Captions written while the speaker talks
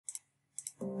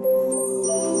If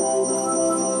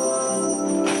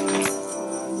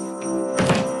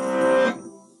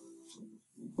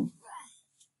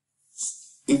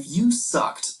you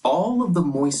sucked all of the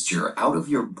moisture out of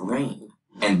your brain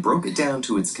and broke it down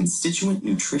to its constituent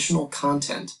nutritional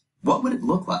content, what would it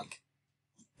look like?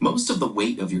 Most of the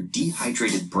weight of your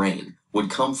dehydrated brain would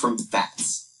come from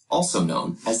fats, also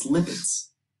known as lipids.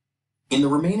 In the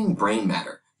remaining brain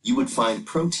matter, you would find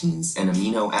proteins and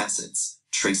amino acids,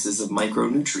 traces of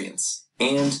micronutrients,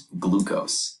 and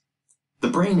glucose. The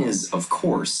brain is, of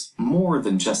course, more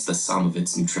than just the sum of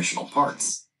its nutritional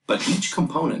parts, but each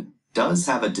component does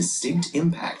have a distinct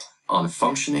impact on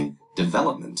functioning,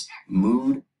 development,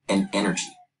 mood, and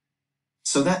energy.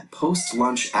 So that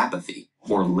post-lunch apathy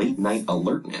or late-night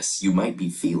alertness you might be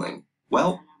feeling,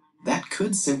 well, that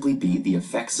could simply be the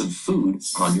effects of food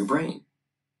on your brain.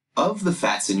 Of the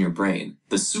fats in your brain,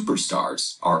 the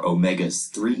superstars are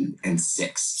omegas 3 and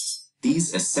 6.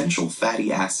 These essential fatty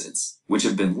acids, which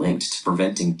have been linked to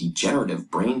preventing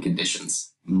degenerative brain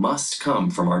conditions, must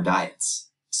come from our diets.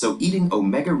 So eating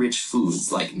omega-rich foods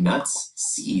like nuts,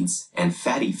 seeds, and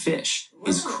fatty fish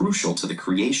is crucial to the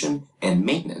creation and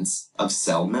maintenance of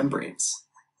cell membranes.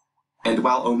 And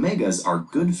while omegas are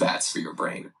good fats for your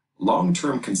brain,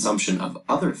 long-term consumption of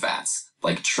other fats,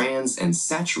 like trans and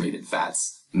saturated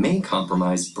fats, may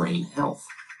compromise brain health.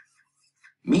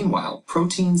 Meanwhile,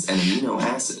 proteins and amino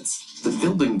acids, the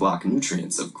building block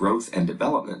nutrients of growth and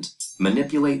development,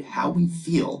 manipulate how we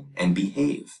feel and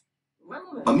behave.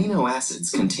 Amino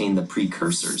acids contain the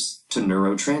precursors to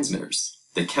neurotransmitters,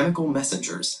 the chemical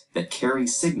messengers that carry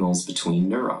signals between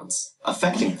neurons,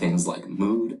 affecting things like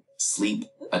mood, sleep,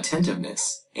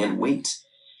 attentiveness, and weight.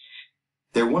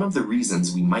 They're one of the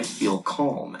reasons we might feel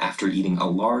calm after eating a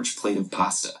large plate of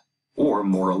pasta, or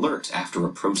more alert after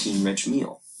a protein-rich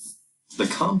meal. The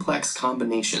complex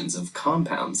combinations of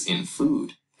compounds in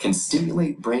food can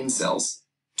stimulate brain cells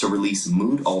to release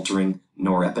mood-altering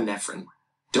norepinephrine,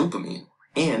 dopamine,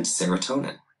 and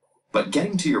serotonin. But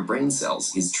getting to your brain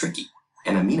cells is tricky,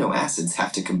 and amino acids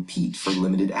have to compete for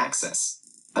limited access.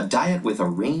 A diet with a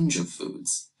range of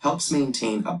foods helps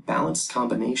maintain a balanced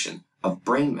combination of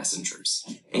brain messengers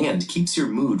and keeps your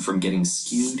mood from getting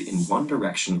skewed in one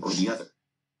direction or the other.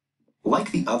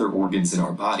 Like the other organs in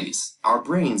our bodies, our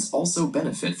brains also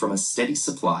benefit from a steady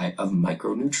supply of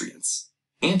micronutrients.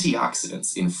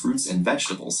 Antioxidants in fruits and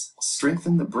vegetables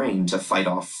strengthen the brain to fight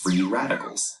off free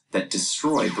radicals that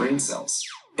destroy brain cells,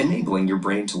 enabling your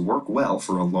brain to work well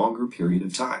for a longer period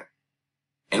of time.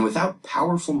 And without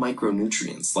powerful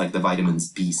micronutrients like the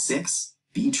vitamins B6,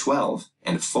 B12,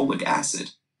 and folic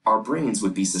acid, our brains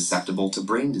would be susceptible to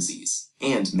brain disease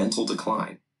and mental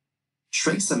decline.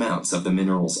 Trace amounts of the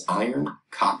minerals iron,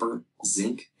 copper,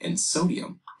 zinc, and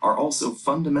sodium are also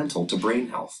fundamental to brain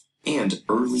health and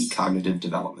early cognitive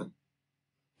development.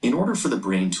 In order for the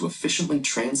brain to efficiently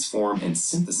transform and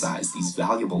synthesize these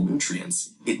valuable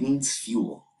nutrients, it needs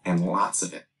fuel, and lots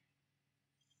of it.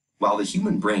 While the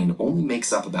human brain only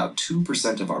makes up about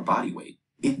 2% of our body weight,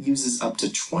 it uses up to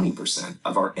 20%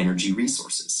 of our energy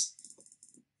resources.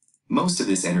 Most of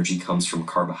this energy comes from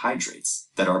carbohydrates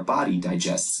that our body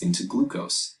digests into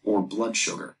glucose, or blood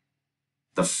sugar.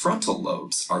 The frontal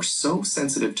lobes are so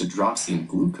sensitive to drops in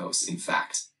glucose, in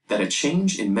fact, that a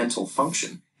change in mental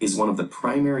function is one of the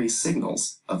primary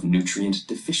signals of nutrient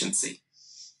deficiency.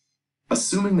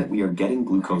 Assuming that we are getting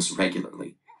glucose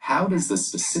regularly, how does the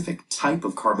specific type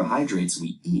of carbohydrates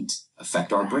we eat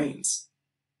affect our brains?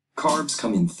 Carbs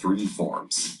come in 3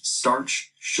 forms: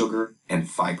 starch, sugar, and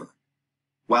fiber.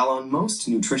 While on most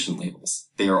nutrition labels,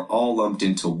 they are all lumped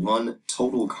into one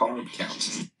total carb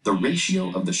count, the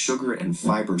ratio of the sugar and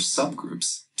fiber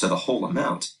subgroups to the whole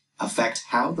amount affect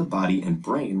how the body and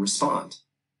brain respond.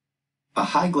 A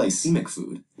high glycemic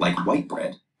food, like white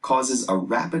bread, causes a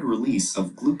rapid release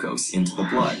of glucose into the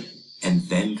blood, and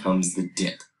then comes the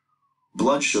dip.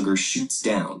 Blood sugar shoots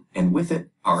down, and with it,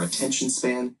 our attention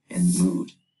span and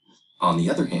mood. On the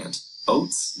other hand,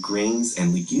 oats, grains,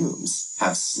 and legumes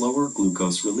have slower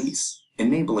glucose release,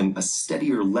 enabling a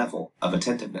steadier level of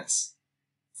attentiveness.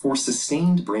 For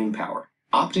sustained brain power,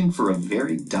 opting for a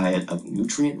varied diet of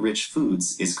nutrient-rich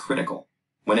foods is critical.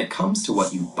 When it comes to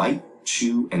what you bite,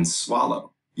 chew, and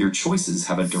swallow, your choices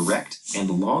have a direct and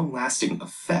long-lasting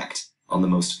effect on the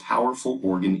most powerful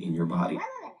organ in your body.